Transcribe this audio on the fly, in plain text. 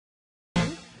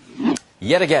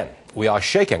Yet again, we are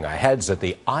shaking our heads at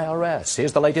the IRS.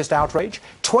 Here's the latest outrage.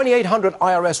 2,800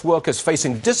 IRS workers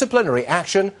facing disciplinary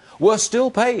action were still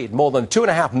paid more than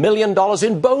 $2.5 million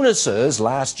in bonuses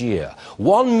last year.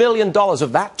 $1 million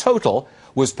of that total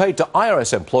was paid to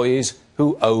IRS employees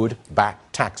who owed back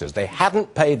taxes. They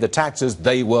hadn't paid the taxes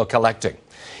they were collecting.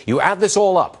 You add this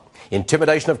all up: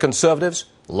 intimidation of conservatives,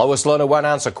 lowest learner won't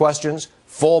answer questions,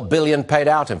 $4 billion paid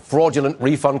out in fraudulent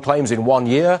refund claims in 1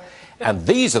 year. And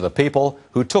these are the people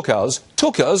who took us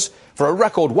for a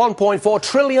record $1.4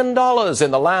 trillion in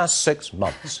the last 6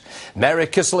 months. Mary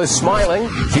Kissel is smiling.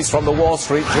 She's from the Wall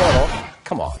Street Journal.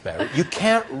 Come on, Mary. You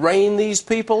can't rein these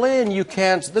people in. You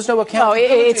can't. There's no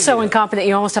accountability. Oh, it's so incompetent.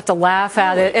 You almost have to laugh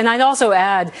at it. And I'd also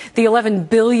add the $11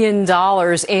 billion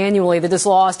annually that is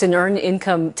lost in earned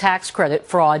income tax credit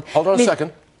fraud. Hold on a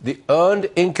second. The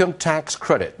earned income tax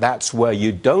credit, that's where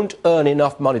you don't earn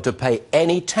enough money to pay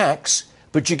any tax,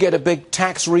 but you get a big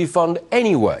tax refund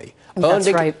anyway.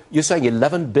 That's right. You're saying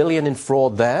 $11 billion in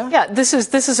fraud there? Yeah, this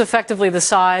is effectively the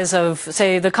size of,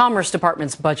 say, the Commerce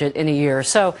Department's budget in a year.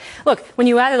 So, look, when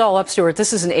you add it all up, Stuart,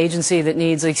 this is an agency that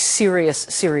needs a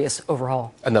serious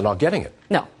overhaul. And they're not getting it.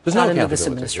 No, there's not no under this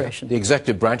administration. The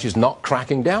executive branch is not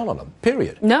cracking down on them,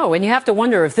 period. No, and you have to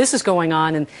wonder if this is going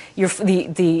on and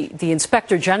the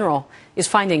Inspector General is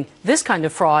finding this kind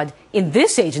of fraud in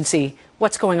this agency.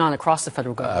 What's going on across the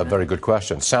federal government? Very good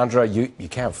question. Sandra, you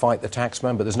can't fight the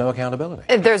taxman, but there's no accountability.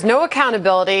 There's no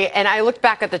accountability, and I looked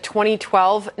back at the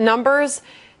 2012 numbers.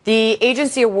 The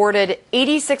agency awarded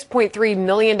 $86.3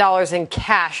 million in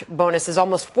cash bonuses,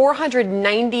 almost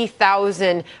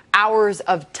 490,000 hours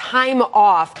of time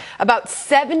off. About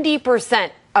 70%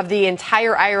 of the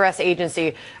entire IRS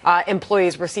agency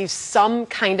employees received some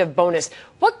kind of bonus.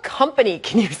 What company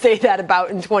can you say that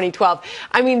about in 2012?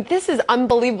 I mean, this is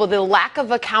unbelievable, the lack of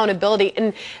accountability.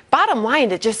 And bottom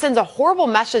line, it just sends a horrible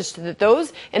message to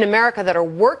those in America that are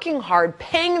working hard,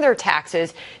 paying their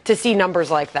taxes, to see numbers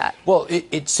like that. Well,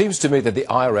 it seems to me that the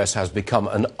IRS has become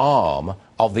an arm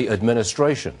of the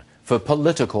administration for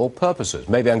political purposes.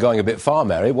 Maybe I'm going a bit far,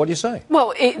 Mary. What do you say?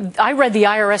 Well, I read the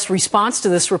IRS response to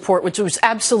this report, which was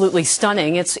absolutely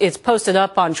stunning. It's posted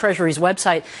up on Treasury's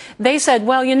website. They said,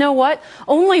 well, you know what?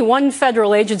 Only one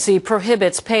federal agency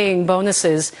prohibits paying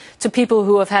bonuses to people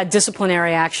who have had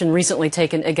disciplinary action recently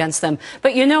taken against them.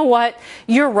 But you know what?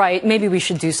 You're right. Maybe we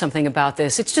should do something about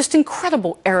this. It's just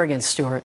incredible arrogance, Stuart.